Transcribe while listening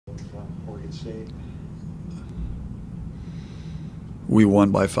Oregon State? We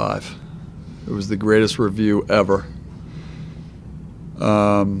won by 5. It was the greatest review ever.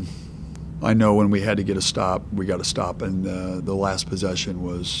 I know when we had to get a stop, we got a stop, and the last possession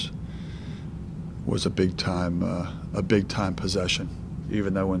was a big time possession.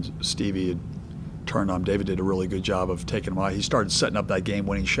 Even though when Stevie had turned on, David did a really good job of taking him out. He started setting up that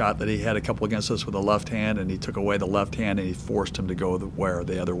game-winning shot that he had a couple against us with the left hand, and he took away the left hand and he forced him to go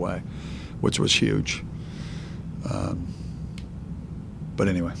the other way, which was huge. But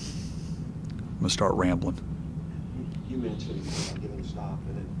anyway, I'm gonna start rambling. You mentioned getting a stop,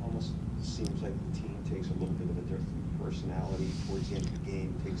 and it almost seems like the team takes a little bit of a different personality towards the end of the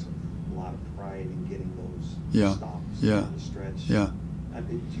game. Takes a lot of pride in getting those stops on the stretch. Yeah.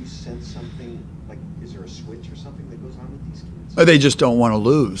 Do you sense something, like, is there a switch or something that goes on with these kids? They just don't want to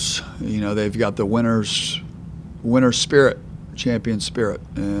lose. You know, they've got the winner's spirit, champion spirit,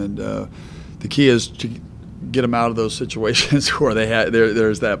 and the key is to get them out of those situations where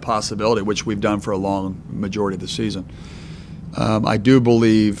there's that possibility, which we've done for a long majority of the season. I do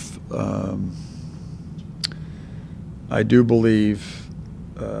believe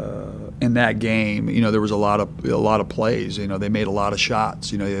in that game, you know, there was a lot of plays. You know, they made a lot of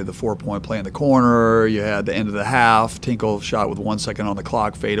shots. You know, you had the 4-point play in the corner. You had the end of the half. Tinkle shot with 1 second on the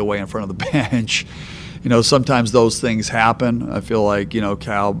clock, fade away in front of the bench. You know, sometimes those things happen. I feel like, you know,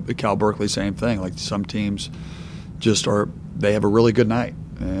 Cal Berkeley, same thing. Like, some teams they have a really good night.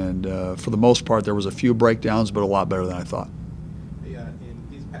 And for the most part, there was a few breakdowns, but a lot better than I thought. Yeah, in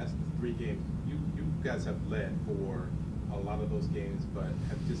these past 3 games, you guys have led for a lot of those games, but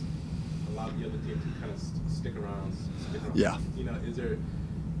have just allowed the other teams to kind of stick around. Yeah. You know,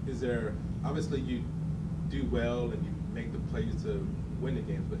 is there obviously you do well and you make the plays to win the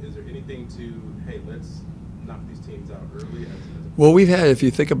games, but is there anything to, hey, let's knock these teams out early? Well, we've had, if you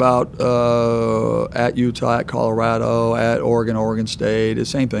think about at Utah, at Colorado, at Oregon State, the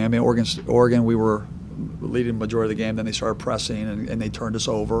same thing. I mean, Oregon, we were leading the majority of the game, then they started pressing and they turned us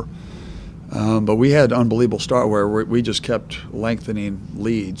over. But we had an unbelievable start where we just kept lengthening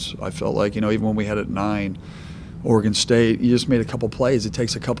leads. I felt like, you know, even when we had it 9, Oregon State, you just made a couple plays. It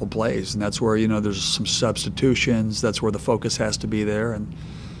takes a couple plays, and that's where, you know, there's some substitutions. That's where the focus has to be there. And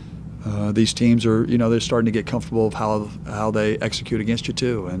these teams are, you know, they're starting to get comfortable of how they execute against you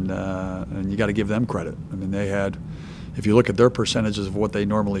too, and you got to give them credit. I mean, they had, if you look at their percentages of what they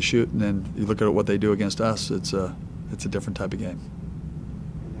normally shoot, and then you look at what they do against us, it's a different type of game.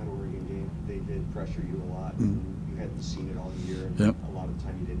 In that Oregon game, they did pressure you a lot, and you hadn't seen it all year, and a lot of the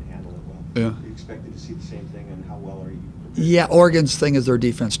time you didn't handle it well. Yeah. You expected to see the same thing, and how well are you? Yeah, Oregon's thing is their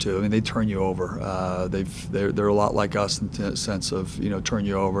defense too. I mean, they turn you over. They're a lot like us in the sense of, you know, turn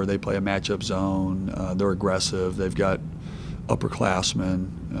you over. They play a matchup zone. They're aggressive. They've got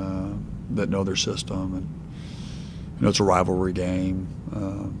upperclassmen that know their system, and you know, it's a rivalry game.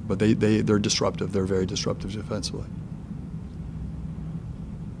 But they're disruptive. They're very disruptive defensively.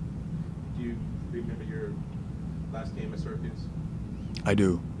 Do you remember your last game at Syracuse? I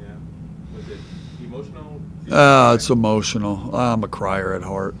do. Yeah. Was it emotional? It's emotional. I'm a crier at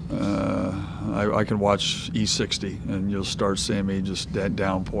heart. I can watch E60 and you'll start seeing me just dead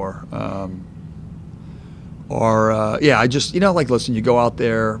downpour. Yeah, I just, you know, like, listen, you go out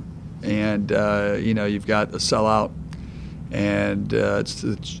there and, you know, you've got a sellout, and it's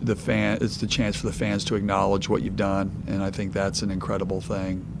the chance for the fans to acknowledge what you've done, and I think that's an incredible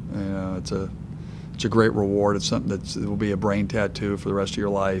thing. You know, it's a great reward. It's something that will be a brain tattoo for the rest of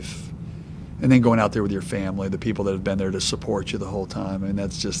your life. And then going out there with your family, the people that have been there to support you the whole time, and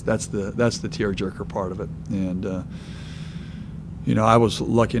that's the tearjerker part of it. And you know, I was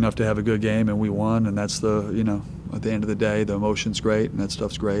lucky enough to have a good game, and we won. And that's you know, at the end of the day, the emotion's great, and that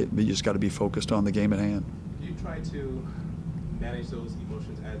stuff's great. But you just got to be focused on the game at hand. Do you try to manage those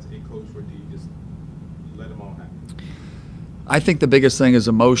emotions as a coach, or do you just let them all happen? I think the biggest thing is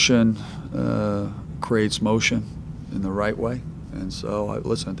emotion creates motion in the right way. And so,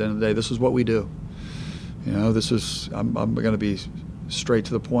 listen, at the end of the day, this is what we do. You know, I'm going to be straight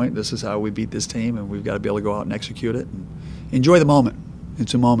to the point. This is how we beat this team, and we've got to be able to go out and execute it and enjoy the moment.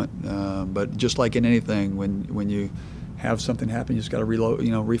 It's a moment. But just like in anything, when you have something happen, you just got to reload,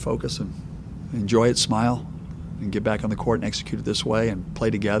 you know, refocus and enjoy it, smile, and get back on the court and execute it this way and play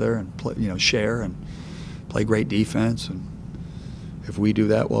together and play, you know, share and play great defense. And if we do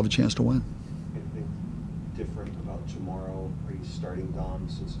that, we'll have a chance to win. Different about tomorrow? Are you starting Dom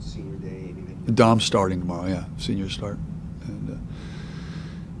since it's senior day? Anything? Dom's starting tomorrow, yeah, senior start, and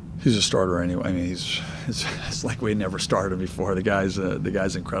he's a starter anyway. I mean, it's like we never started him before. The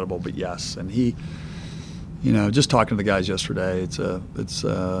guy's incredible, but yes, and he, you know, just talking to the guys yesterday,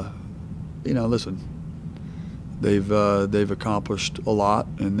 you know, listen, they've accomplished a lot,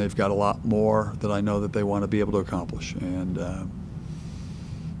 and they've got a lot more that I know that they want to be able to accomplish, and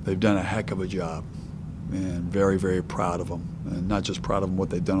they've done a heck of a job, and very, very proud of them, and not just proud of them what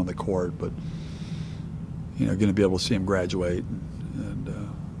they've done on the court, but you know, going to be able to see them graduate, and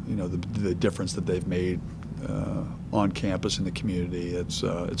you know, the difference that they've made on campus in the community.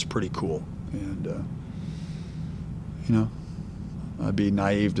 It's pretty cool, and you know, I'd be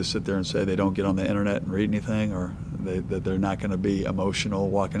naive to sit there and say they don't get on the internet and read anything, or that they're not going to be emotional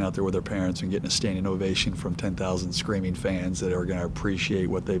walking out there with their parents and getting a standing ovation from 10,000 screaming fans that are going to appreciate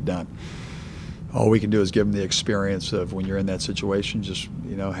what they've done. All we can do is give them the experience of when you're in that situation, just,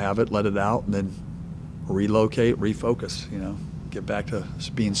 you know, have it, let it out, and then relocate, refocus, you know, get back to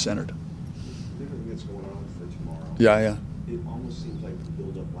being centered. Everything that's going on for tomorrow. Yeah. It almost seems like the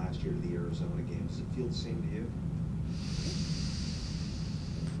build-up last year to the Arizona game. Does it feel the same to you?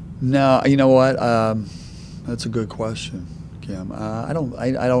 No, you know what? That's a good question, Kim. I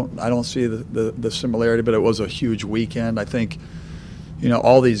don't see the similarity, but it was a huge weekend. I think, you know,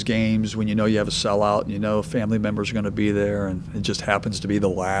 all these games, when you know you have a sellout and you know family members are going to be there, and it just happens to be the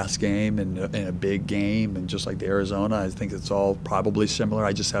last game in a big game, and just like the Arizona, I think it's all probably similar.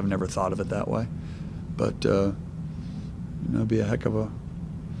 I just have never thought of it that way, but you know, it'd be a heck of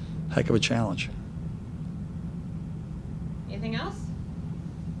a challenge. Anything else?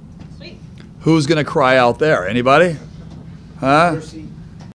 Sweet. Who's going to cry out there? Anybody? Huh? Mercy